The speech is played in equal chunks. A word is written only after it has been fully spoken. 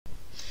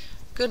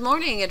Good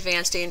morning,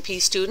 Advanced A&P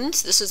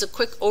students. This is a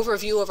quick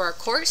overview of our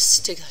course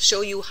to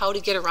show you how to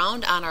get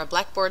around on our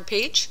Blackboard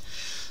page.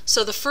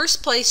 So the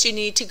first place you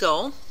need to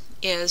go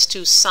is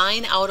to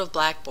sign out of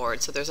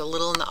Blackboard. So there's a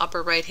little in the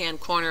upper right hand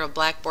corner of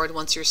Blackboard.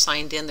 Once you're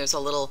signed in, there's a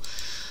little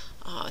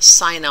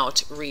sign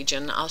out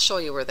region. I'll show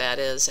you where that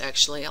is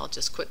actually. I'll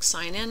just quick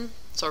sign in.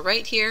 So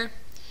right here,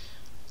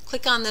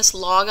 click on this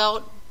log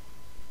out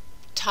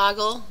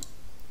toggle,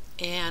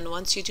 and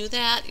once you do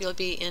that, you'll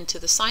be into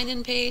the sign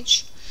in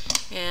page.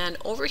 And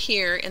over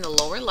here in the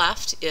lower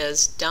left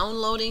is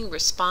downloading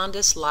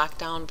Respondus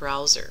Lockdown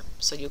Browser.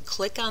 So you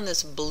click on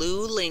this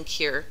blue link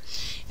here,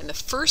 and the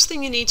first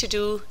thing you need to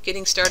do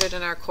getting started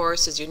in our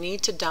course is you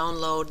need to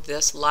download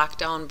this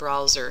Lockdown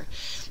Browser.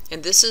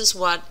 And this is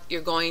what you're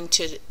going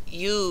to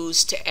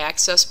use to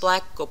access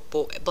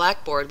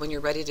Blackboard when you're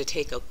ready to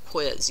take a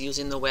quiz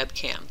using the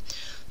webcam.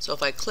 So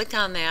if I click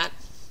on that,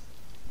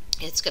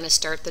 it's going to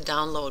start the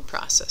download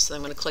process. So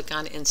I'm going to click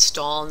on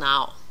Install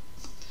Now.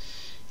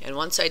 And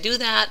once I do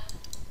that,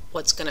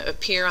 what's going to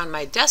appear on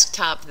my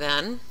desktop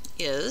then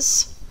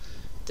is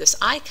this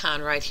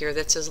icon right here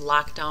that says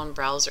Lockdown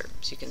Browser.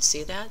 So you can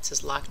see that, it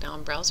says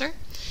Lockdown Browser.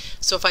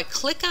 So if I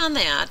click on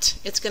that,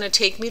 it's going to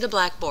take me to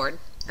Blackboard,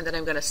 and then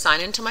I'm going to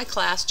sign into my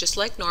class just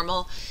like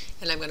normal,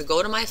 and I'm going to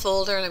go to my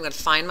folder and I'm going to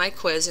find my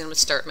quiz and I'm going to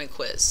start my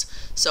quiz.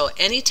 So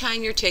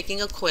anytime you're taking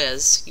a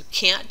quiz, you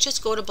can't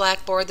just go to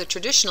Blackboard the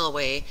traditional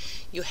way.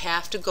 You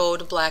have to go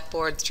to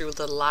Blackboard through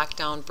the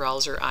Lockdown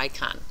Browser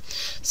icon.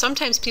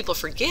 Sometimes people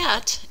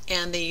forget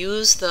and they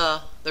use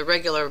the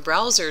regular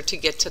browser to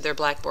get to their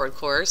Blackboard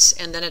course,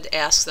 and then it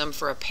asks them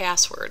for a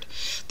password.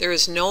 There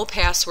is no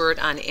password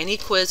on any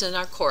quiz in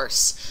our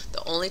course.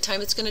 The only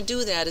time it's going to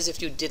do that is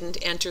if you didn't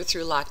enter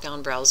through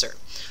Lockdown Browser.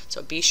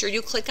 So be sure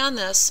you click on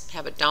this,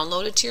 have it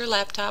downloaded to your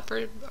laptop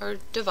or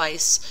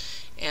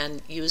device,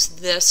 and use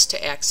this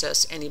to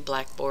access any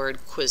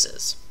Blackboard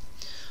quizzes.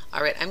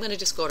 Alright, I'm going to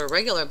just go to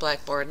regular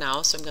Blackboard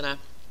now, so I'm going to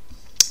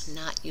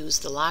not use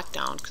the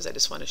lockdown because I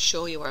just want to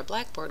show you our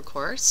Blackboard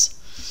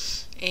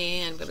course.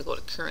 And I'm going to go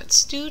to current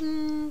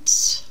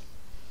students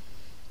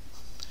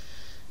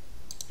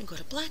and go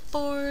to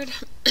Blackboard.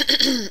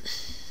 And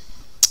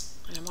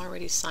I'm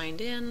already signed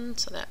in,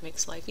 so that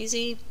makes life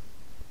easy.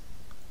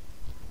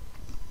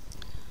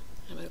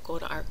 I'm going to go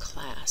to our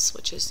class,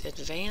 which is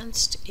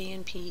Advanced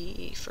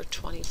A&P for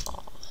 20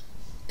 Fall.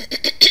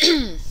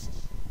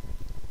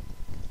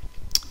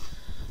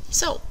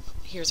 So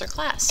here's our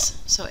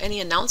class. So any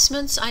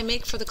announcements I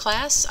make for the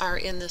class are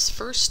in this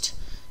first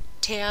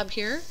tab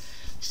here.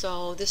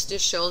 So this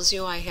just shows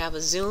you I have a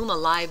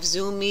live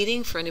Zoom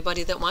meeting for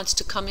anybody that wants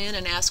to come in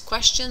and ask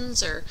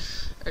questions or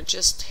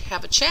just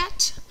have a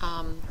chat.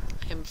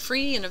 I'm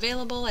free and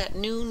available at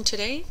noon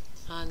today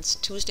on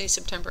Tuesday,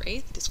 September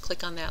 8th. Just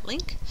click on that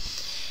link.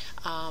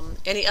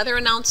 Any other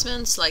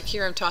announcements, like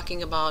here I'm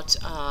talking about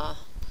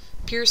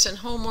Pearson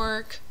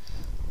homework.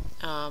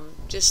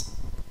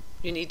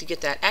 You need to get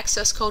that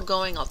access code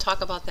going. I'll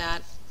talk about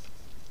that.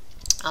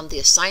 The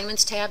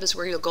assignments tab is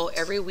where you'll go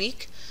every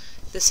week.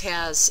 This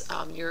has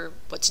your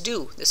what's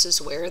due. This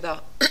is where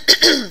the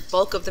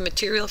bulk of the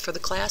material for the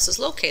class is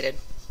located.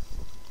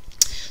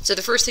 So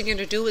the first thing you're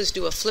going to do is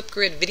do a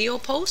Flipgrid video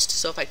post.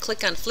 So if I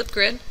click on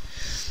Flipgrid,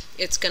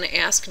 it's going to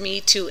ask me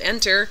to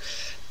enter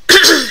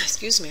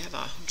excuse me, I have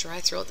a dry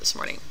throat this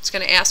morning. It's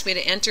going to ask me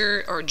to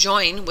enter or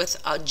join with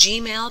a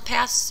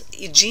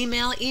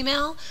Gmail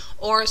email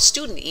or a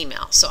student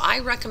email. So I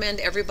recommend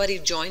everybody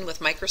join with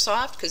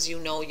Microsoft because you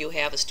know you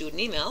have a student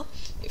email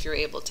if you're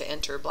able to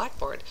enter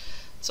Blackboard.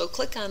 So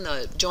click on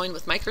the join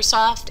with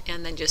Microsoft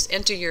and then just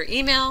enter your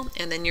email,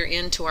 and then you're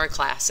into our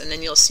class, and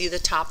then you'll see the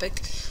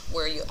topic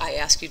where I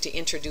ask you to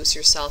introduce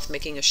yourself,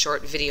 making a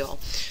short video.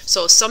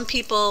 So some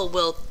people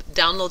will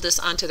download this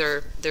onto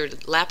their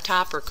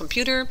laptop or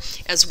computer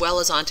as well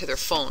as onto their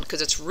phone,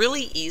 because it's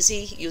really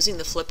easy using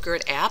the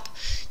Flipgrid app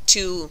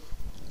to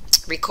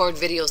record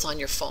videos on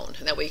your phone.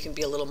 And that way you can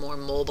be a little more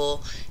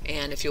mobile,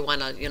 and if you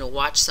want to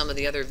watch some of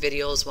the other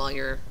videos while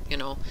you're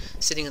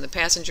sitting in the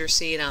passenger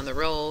seat on the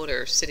road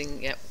or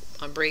sitting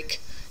on break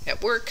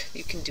at work,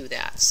 you can do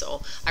that.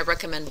 So I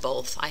recommend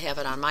both. I have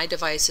it on my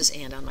devices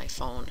and on my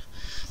phone.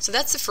 So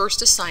that's the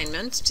first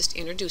assignment. Just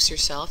introduce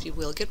yourself. You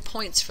will get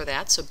points for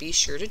that, so be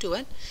sure to do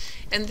it.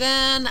 And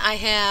then I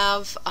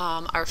have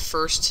our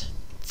first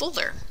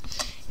folder.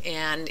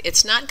 And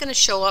it's not going to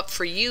show up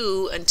for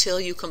you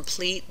until you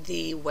complete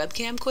the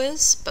webcam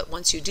quiz, but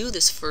once you do,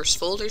 this first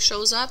folder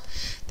shows up.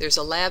 There's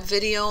a lab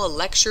video, a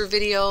lecture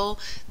video,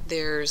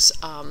 there's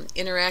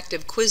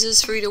interactive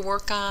quizzes for you to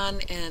work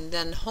on, and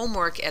then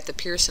homework at the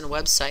Pearson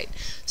website.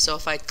 So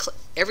if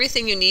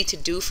everything you need to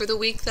do for the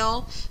week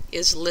though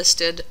is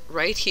listed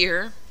right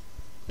here.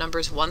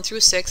 Numbers 1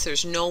 through 6,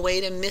 there's no way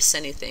to miss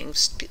anything.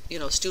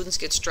 Students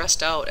get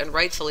stressed out, and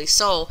rightfully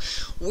so,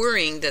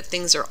 worrying that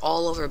things are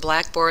all over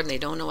Blackboard and they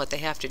don't know what they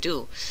have to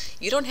do.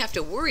 You don't have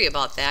to worry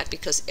about that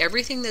because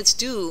everything that's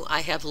due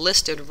I have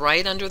listed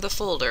right under the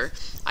folder.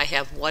 I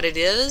have what it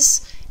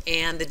is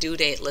and the due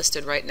date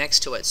listed right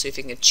next to it. So if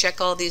you can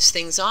check all these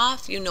things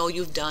off, you know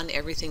you've done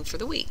everything for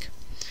the week.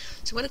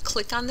 So I'm going to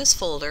click on this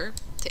folder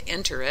to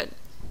enter it.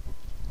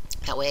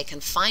 That way I can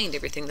find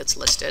everything that's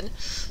listed.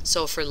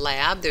 So for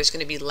lab, there's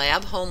going to be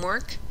lab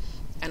homework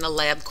and a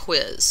lab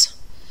quiz.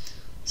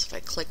 So if I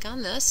click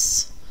on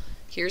this,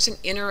 here's an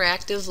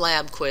interactive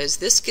lab quiz.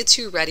 This gets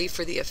you ready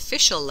for the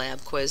official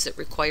lab quiz that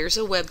requires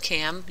a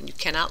webcam. You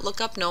cannot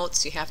look up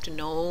notes. You have to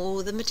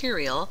know the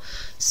material.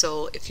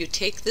 So if you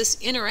take this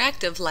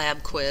interactive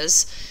lab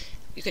quiz,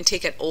 you can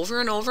take it over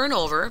and over and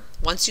over.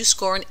 Once you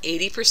score an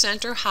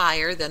 80% or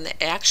higher, then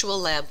the actual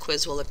lab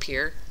quiz will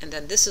appear. And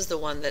then this is the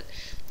one that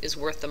is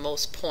worth the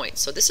most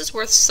points. So this is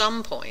worth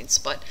some points,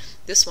 but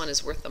this one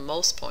is worth the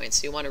most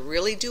points. So you want to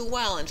really do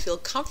well and feel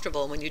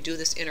comfortable when you do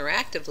this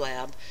interactive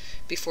lab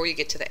before you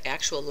get to the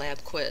actual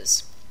lab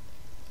quiz.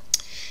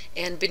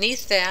 And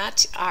beneath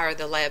that are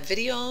the lab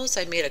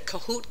videos. I made a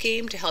Kahoot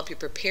game to help you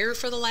prepare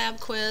for the lab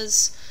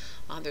quiz.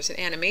 There's an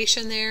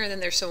animation there, and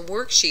then there's some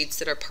worksheets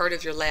that are part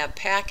of your lab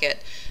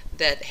packet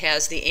that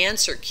has the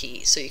answer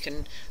key. So you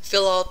can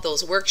fill out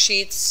those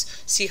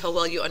worksheets, see how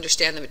well you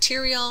understand the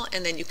material,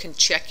 and then you can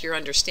check your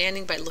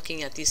understanding by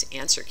looking at these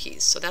answer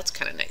keys. So that's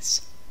kind of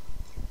nice.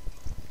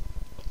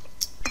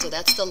 So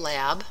that's the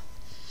lab.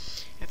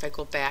 If I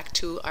go back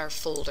to our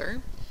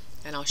folder,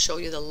 and I'll show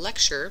you the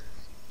lecture,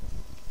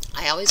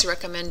 I always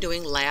recommend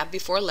doing lab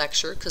before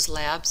lecture, because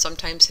lab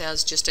sometimes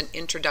has just an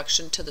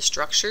introduction to the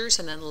structures,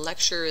 and then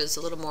lecture is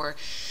a little more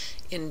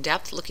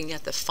in-depth, looking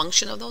at the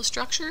function of those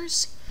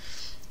structures.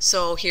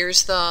 So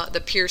here's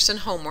the Pearson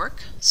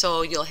homework.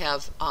 So you'll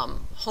have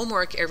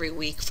homework every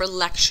week for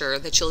lecture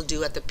that you'll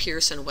do at the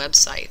Pearson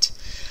website.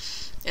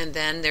 And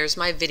then there's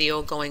my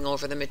video going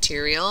over the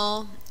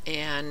material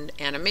and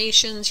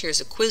animations. Here's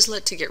a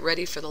Quizlet to get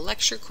ready for the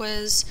lecture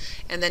quiz,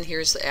 and then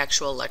here's the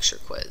actual lecture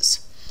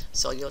quiz.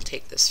 So you'll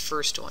take this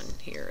first one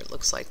here. It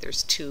looks like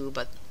there's two,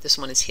 but this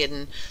one is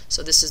hidden.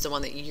 So this is the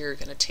one that you're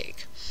going to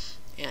take.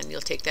 And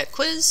you'll take that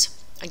quiz,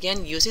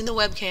 again, using the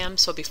webcam.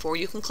 So before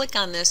you can click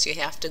on this, you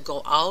have to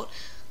go out,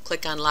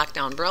 click on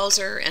Lockdown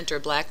Browser, enter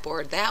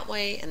Blackboard that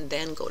way, and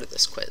then go to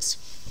this quiz.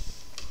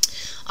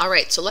 All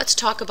right, so let's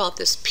talk about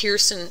this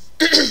Pearson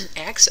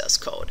access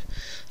code.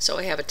 So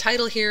I have a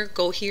title here,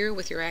 go here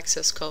with your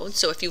access code.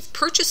 So if you've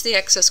purchased the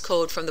access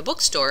code from the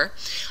bookstore,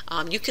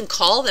 you can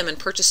call them and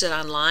purchase it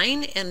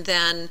online, and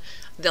then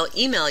they'll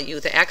email you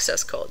the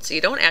access code. So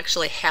you don't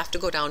actually have to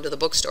go down to the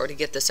bookstore to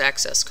get this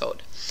access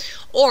code.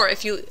 Or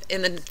if you,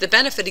 and the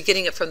benefit of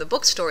getting it from the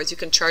bookstore is you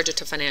can charge it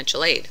to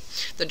financial aid.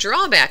 The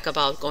drawback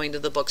about going to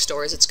the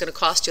bookstore is it's going to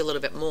cost you a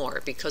little bit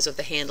more because of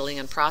the handling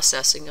and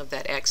processing of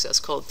that access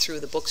code through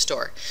the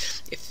bookstore.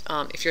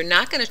 If you're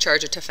not going to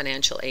charge it to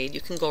financial aid,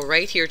 you can go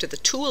right here to the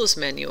Tools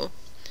menu,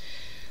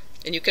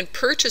 and you can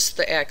purchase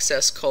the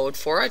access code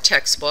for a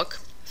textbook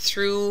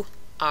through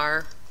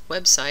our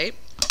website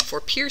for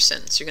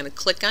Pearson. So you're going to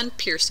click on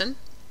Pearson.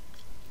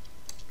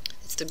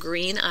 It's the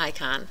green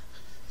icon.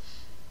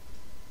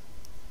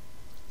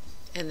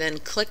 And then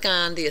click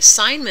on the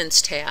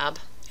Assignments tab,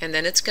 and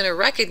then it's going to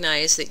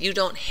recognize that you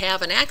don't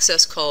have an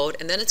access code,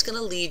 and then it's going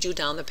to lead you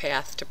down the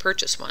path to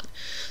purchase one.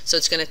 So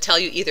it's going to tell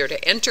you either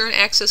to enter an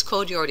access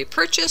code you already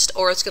purchased,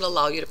 or it's going to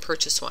allow you to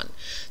purchase one.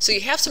 So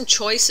you have some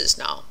choices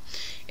now.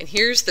 And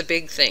here's the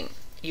big thing.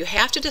 You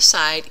have to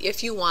decide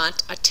if you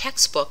want a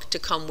textbook to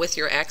come with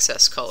your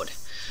access code.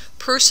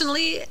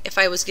 Personally, if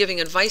I was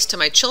giving advice to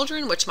my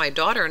children, which my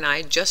daughter and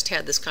I just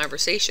had this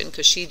conversation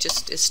because she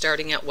just is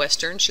starting at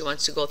Western, she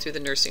wants to go through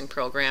the nursing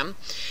program,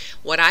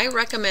 what I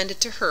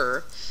recommended to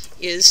her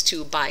is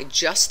to buy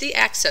just the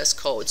access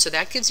code. So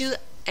that gives you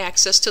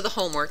access to the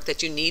homework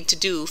that you need to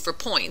do for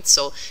points.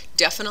 So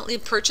definitely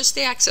purchase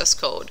the access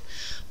code,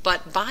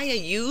 but buy a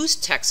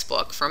used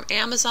textbook from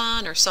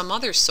Amazon or some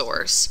other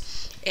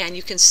source, and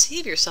you can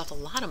save yourself a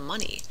lot of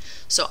money.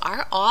 So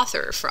our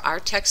author for our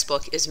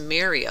textbook is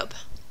Marieb.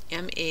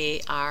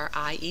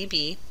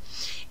 M-A-R-I-E-B,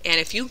 and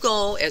if you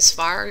go as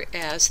far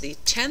as the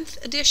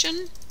 10th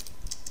edition,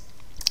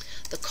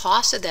 the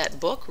cost of that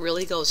book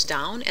really goes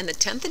down, and the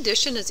 10th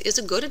edition is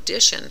a good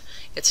edition.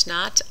 It's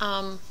not,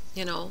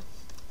 you know,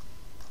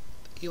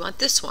 you want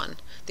this one,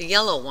 the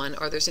yellow one,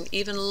 or there's an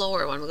even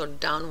lower one. We'll go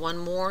down one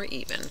more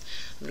even.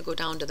 I'm going to go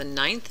down to the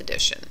 9th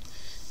edition.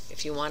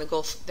 If you want to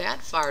go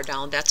that far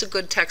down, that's a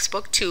good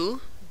textbook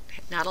too.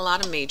 Not a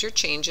lot of major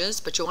changes,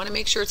 but you want to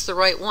make sure it's the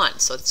right one.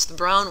 So it's the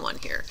brown one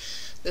here.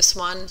 This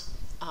one,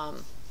 you know,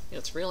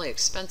 it's really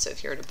expensive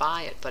here to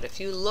buy it, but if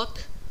you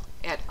look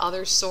at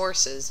other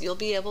sources, you'll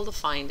be able to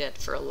find it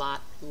for a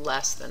lot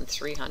less than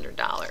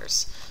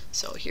 $300.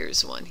 So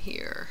here's one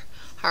here.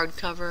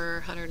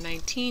 Hardcover,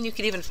 $119. You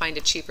could even find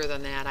it cheaper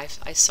than that.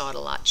 I saw it a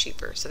lot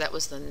cheaper. So that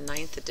was the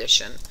 9th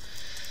edition.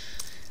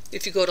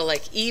 If you go to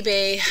like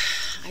eBay,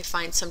 I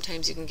find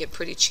sometimes you can get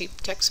pretty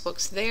cheap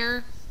textbooks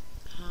there.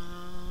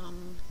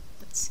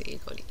 Let's see,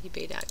 go to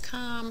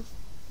ebay.com.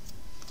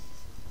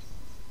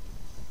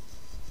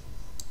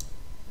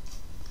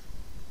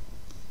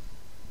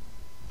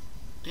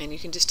 And you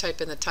can just type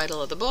in the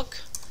title of the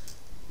book,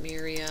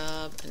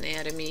 Marieb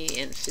Anatomy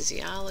and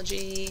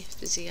Physiology,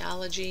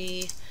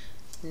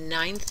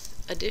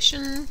 9th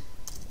edition.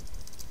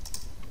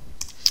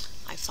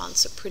 I found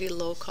some pretty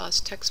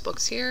low-cost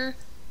textbooks here.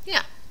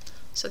 Yeah,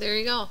 so there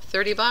you go,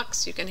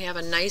 $30. You can have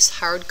a nice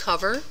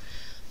hardcover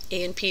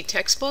A&P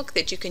textbook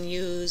that you can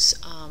use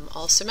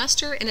all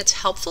semester, and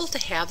it's helpful to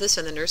have this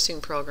in the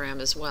nursing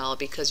program as well,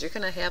 because you're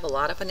going to have a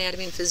lot of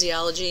anatomy and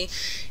physiology,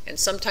 and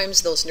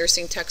sometimes those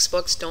nursing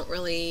textbooks don't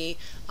really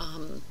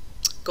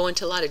go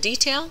into a lot of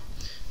detail,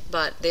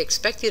 but they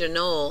expect you to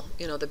know,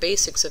 the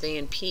basics of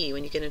A&P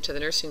when you get into the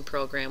nursing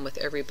program with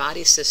every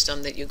body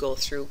system that you go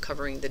through,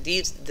 covering the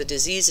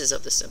diseases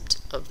of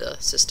the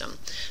system.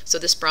 So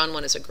this brown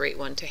one is a great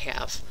one to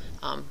have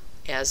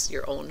as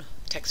your own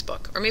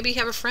textbook, or maybe you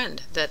have a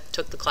friend that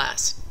took the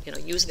class,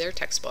 use their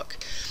textbook.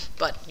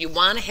 But you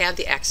want to have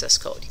the access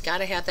code. You got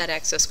to have that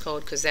access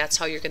code, because that's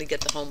how you're going to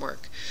get the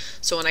homework.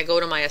 So when I go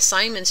to my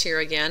assignments here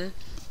again,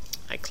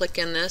 I click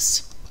in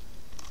this,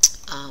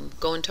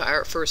 go into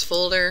our first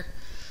folder.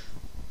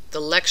 The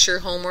lecture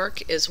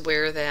homework is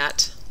where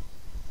that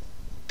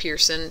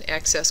Pearson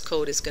access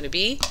code is going to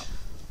be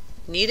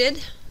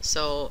needed.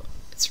 So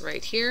it's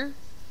right here.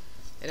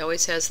 It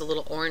always has the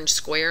little orange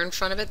square in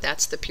front of it.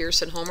 That's the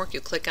Pearson homework.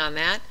 You click on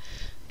that,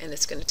 and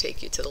it's going to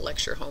take you to the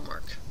lecture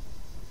homework.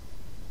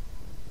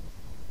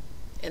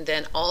 And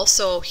then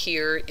also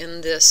here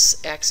in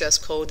this access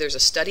code, there's a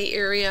study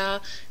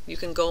area. You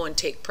can go and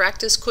take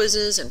practice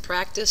quizzes and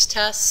practice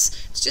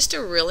tests. It's just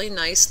a really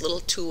nice little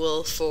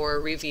tool for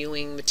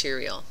reviewing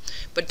material.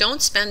 But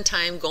don't spend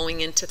time going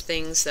into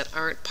things that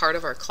aren't part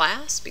of our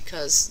class,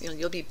 because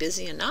you'll be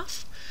busy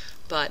enough.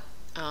 But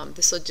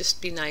this will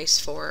just be nice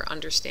for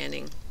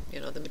understanding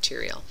the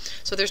material.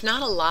 So there's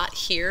not a lot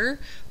here,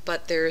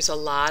 but there's a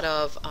lot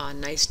of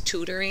nice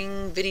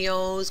tutoring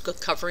videos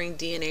covering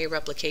DNA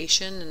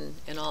replication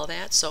and all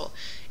that. So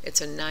it's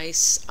a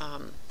nice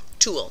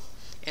tool,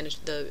 and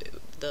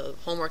the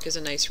homework is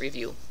a nice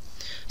review.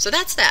 So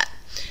that's that.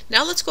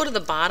 Now let's go to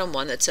the bottom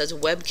one that says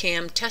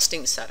webcam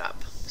testing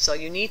setup. So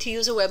you need to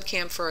use a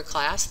webcam for a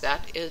class.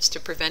 That is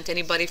to prevent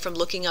anybody from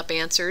looking up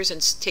answers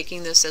and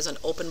taking this as an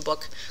open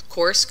book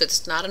course, because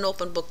it's not an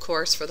open book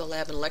course for the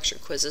lab and lecture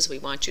quizzes. We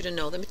want you to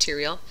know the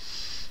material.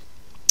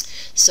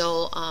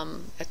 So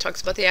it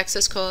talks about the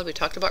access code. We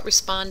talked about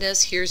Respond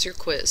As. Here's your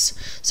quiz.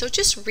 So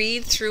just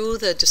read through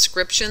the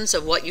descriptions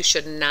of what you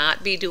should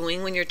not be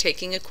doing when you're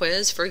taking a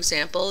quiz. For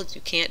example,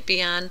 you can't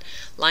be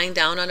lying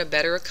down on a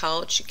bed or a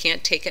couch. You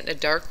can't take it in a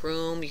dark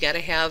room. You got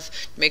to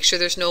make sure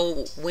there's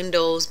no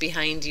windows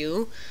behind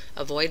you.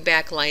 Avoid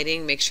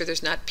backlighting. Make sure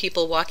there's not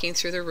people walking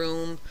through the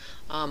room.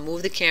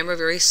 Move the camera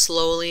very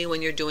slowly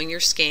when you're doing your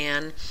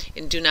scan,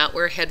 and do not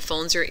wear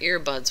headphones or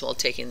earbuds while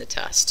taking the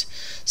test.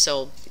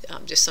 So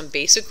just some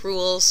basic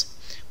rules.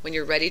 When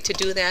you're ready to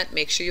do that,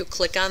 make sure you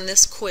click on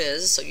this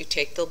quiz. So you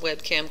take the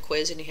webcam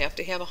quiz, and you have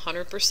to have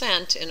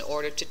 100% in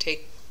order to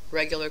take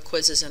regular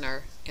quizzes in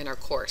our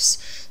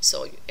course.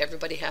 So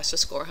everybody has to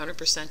score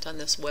 100% on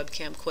this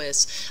webcam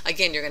quiz.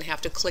 Again, you're going to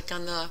have to click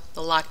on the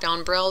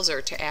lockdown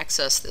browser to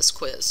access this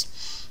quiz,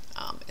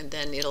 and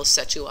then it'll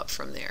set you up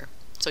from there.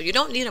 So you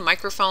don't need a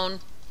microphone,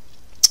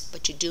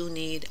 but you do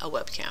need a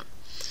webcam.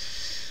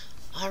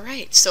 All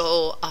right,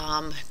 so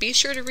be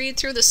sure to read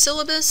through the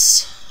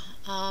syllabus.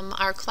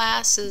 Our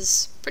class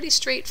is pretty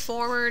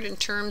straightforward in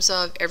terms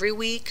of every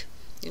week.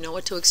 You know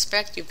what to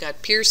expect. You've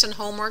got Pearson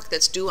homework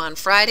that's due on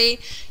Friday.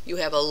 You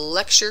have a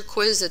lecture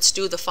quiz that's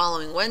due the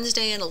following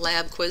Wednesday, and a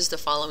lab quiz the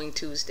following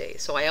Tuesday.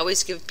 So I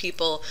always give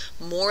people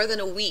more than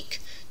a week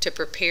to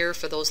prepare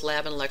for those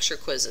lab and lecture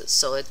quizzes.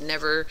 So it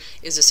never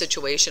is a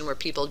situation where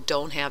people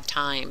don't have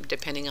time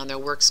depending on their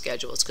work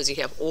schedules, because you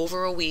have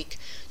over a week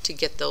to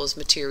get those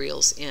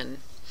materials in.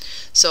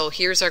 So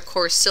here's our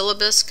course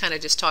syllabus. Kind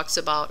of just talks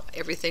about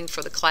everything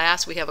for the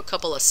class. We have a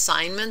couple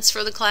assignments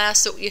for the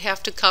class that you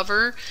have to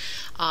cover.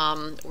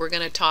 We're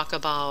going to talk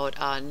about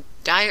a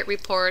diet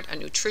report, a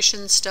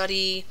nutrition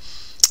study,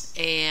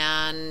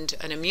 and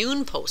an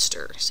immune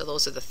poster. So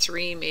those are the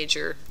three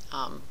major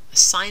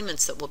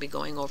assignments that we'll be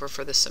going over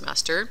for this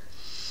semester.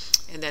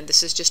 And then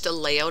this is just a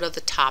layout of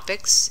the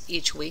topics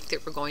each week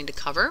that we're going to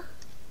cover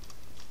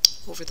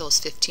over those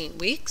 15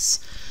 weeks.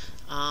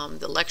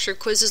 The lecture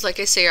quizzes, like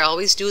I say, are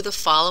always due the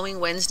following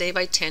Wednesday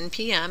by 10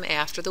 p.m.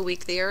 after the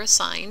week they are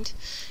assigned.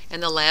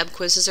 And the lab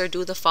quizzes are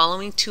due the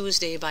following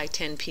Tuesday by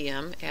 10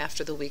 p.m.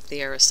 after the week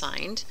they are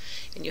assigned.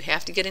 And you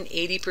have to get an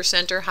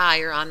 80% or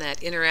higher on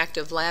that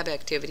interactive lab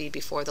activity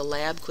before the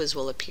lab quiz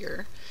will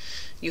appear.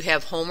 You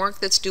have homework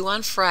that's due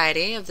on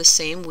Friday of the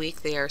same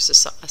week they are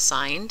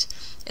assigned.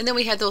 And then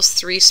we had those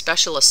three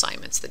special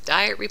assignments: the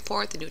diet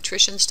report, the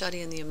nutrition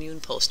study, and the immune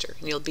poster.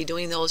 And you'll be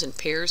doing those in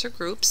pairs or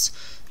groups,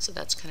 so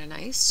that's kind of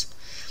nice.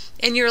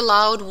 And you're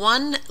allowed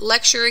one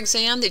lecture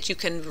exam that you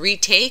can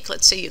retake.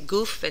 Let's say you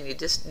goof and you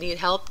just need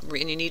help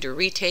and you need to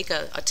retake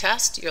a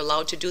test. You're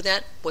allowed to do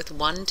that with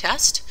one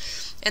test.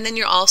 And then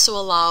you're also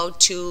allowed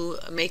to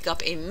make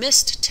up a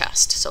missed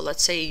test. So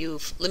let's say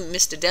you've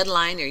missed a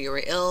deadline, or you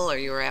were ill, or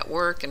you were at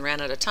work and ran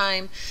out of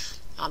time.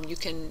 You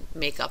can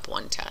make up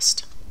one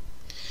test.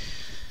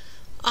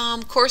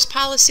 Course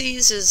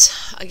policies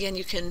is, again,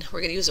 we're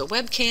going to use a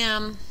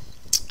webcam.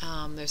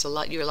 There's a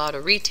lot you're allowed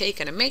to retake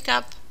and a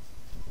makeup.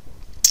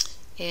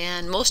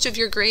 And most of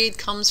your grade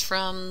comes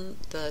from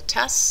the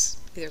tests,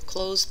 either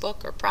closed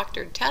book or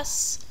proctored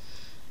tests.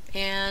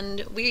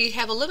 And we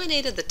have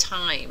eliminated the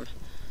time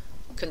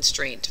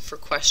constraint for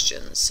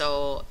questions.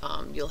 So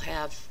you'll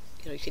have,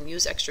 you can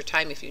use extra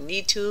time if you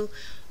need to.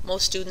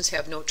 Most students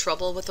have no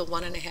trouble with a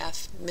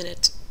 1.5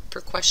 minute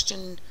per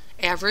question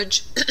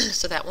average,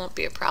 so that won't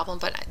be a problem,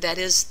 but that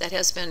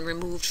has been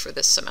removed for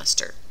this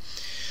semester.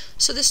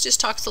 So this just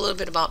talks a little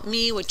bit about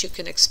me, what you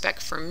can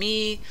expect from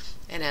me,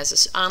 and as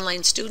an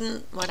online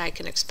student, what I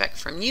can expect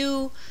from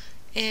you,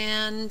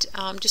 and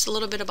just a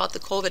little bit about the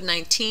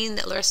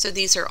COVID-19. The rest of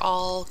these are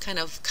all kind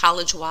of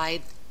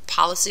college-wide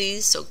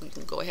policies, so you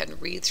can go ahead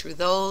and read through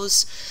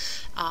those.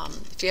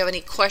 If you have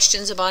any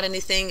questions about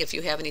anything, if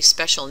you have any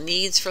special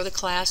needs for the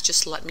class,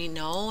 just let me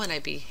know and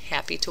I'd be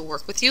happy to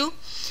work with you.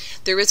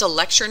 There is a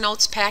lecture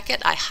notes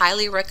packet. I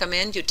highly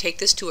recommend you take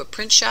this to a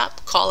print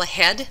shop, call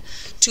ahead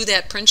to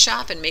that print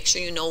shop and make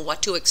sure you know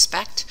what to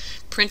expect.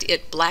 Print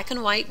it black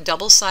and white,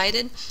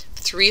 double-sided,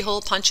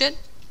 3-hole punch it.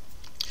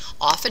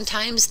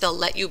 Oftentimes they'll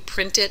let you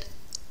print it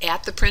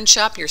at the print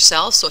shop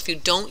yourself, so if you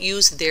don't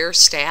use their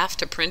staff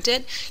to print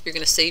it, you're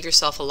going to save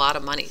yourself a lot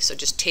of money. So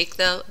just take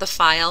the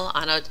file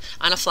on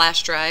a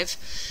flash drive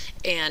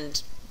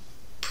and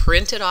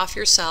print it off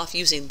yourself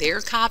using their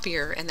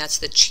copier, and that's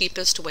the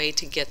cheapest way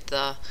to get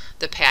the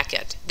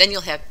packet. Then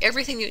you'll have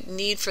everything you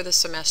need for the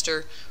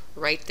semester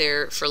right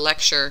there for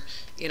lecture,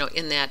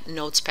 in that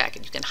notes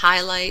packet. You can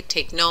highlight,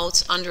 take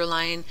notes,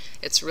 underline.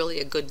 It's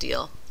really a good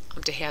deal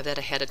to have that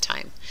ahead of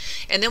time.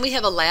 And then we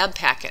have a lab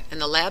packet,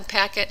 and the lab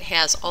packet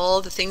has all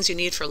the things you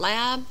need for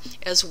lab,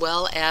 as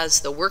well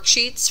as the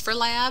worksheets for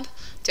lab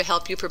to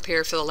help you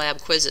prepare for the lab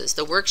quizzes.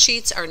 The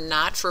worksheets are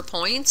not for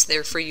points,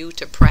 they're for you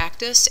to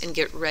practice and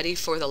get ready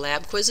for the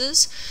lab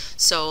quizzes.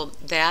 So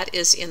that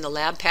is in the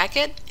lab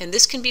packet, and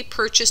this can be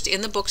purchased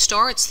in the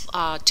bookstore. It's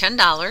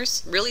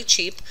 $10, really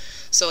cheap.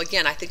 So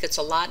again, I think it's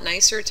a lot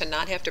nicer to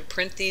not have to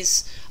print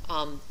these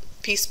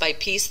piece by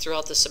piece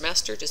throughout the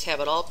semester. Just have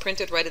it all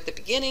printed right at the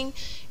beginning,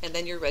 and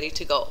then you're ready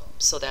to go.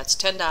 So that's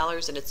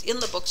 $10, and it's in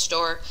the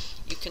bookstore.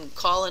 You can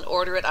call and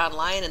order it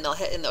online, and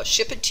they'll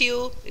ship it to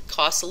you. It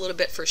costs a little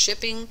bit for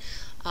shipping,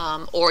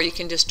 or you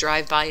can just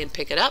drive by and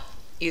pick it up.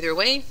 Either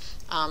way,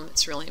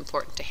 it's really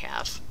important to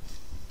have.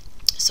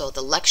 So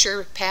the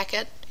lecture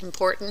packet,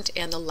 important,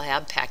 and the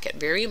lab packet,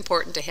 very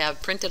important to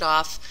have printed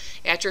off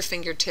at your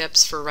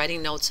fingertips for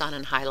writing notes on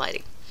and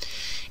highlighting.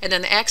 And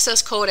then the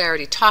access code, I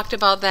already talked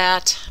about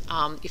that.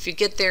 If you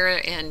get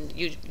there and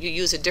you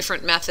use a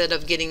different method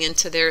of getting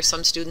into there,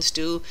 some students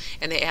do,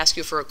 and they ask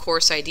you for a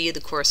course ID,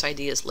 the course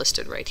ID is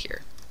listed right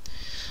here.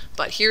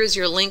 But here's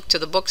your link to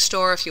the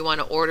bookstore if you want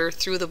to order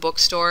through the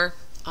bookstore.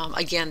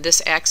 Again,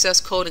 this access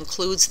code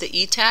includes the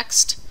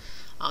e-text.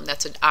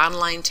 That's an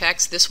online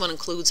text. This one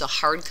includes a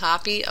hard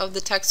copy of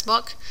the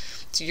textbook.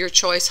 It's your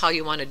choice how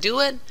you want to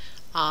do it.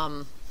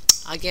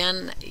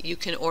 Again, you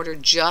can order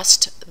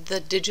just the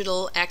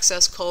digital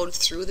access code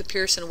through the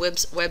Pearson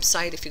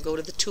website if you go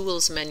to the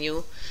Tools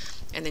menu,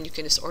 and then you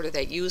can just order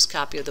that used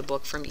copy of the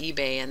book from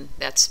eBay, and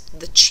that's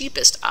the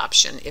cheapest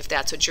option if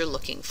that's what you're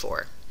looking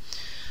for.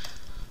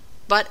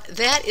 But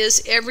that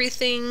is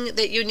everything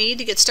that you need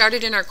to get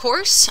started in our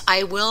course.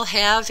 I will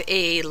have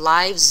a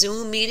live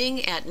Zoom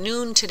meeting at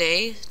noon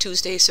today,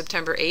 Tuesday,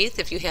 September 8th.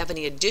 If you have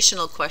any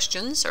additional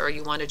questions or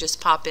you want to just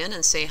pop in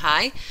and say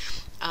hi,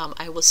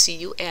 I will see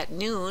you at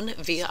noon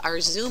via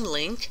our Zoom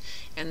link,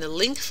 and the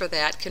link for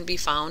that can be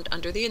found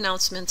under the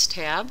Announcements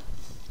tab.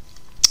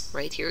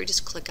 Right here,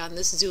 just click on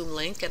this Zoom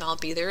link and I'll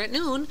be there at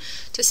noon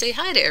to say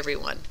hi to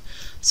everyone.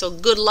 So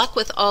good luck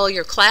with all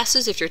your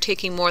classes if you're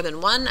taking more than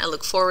one. I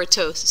look forward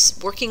to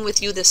working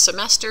with you this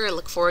semester. I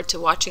look forward to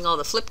watching all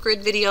the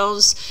Flipgrid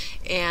videos,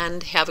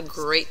 and have a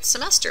great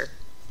semester.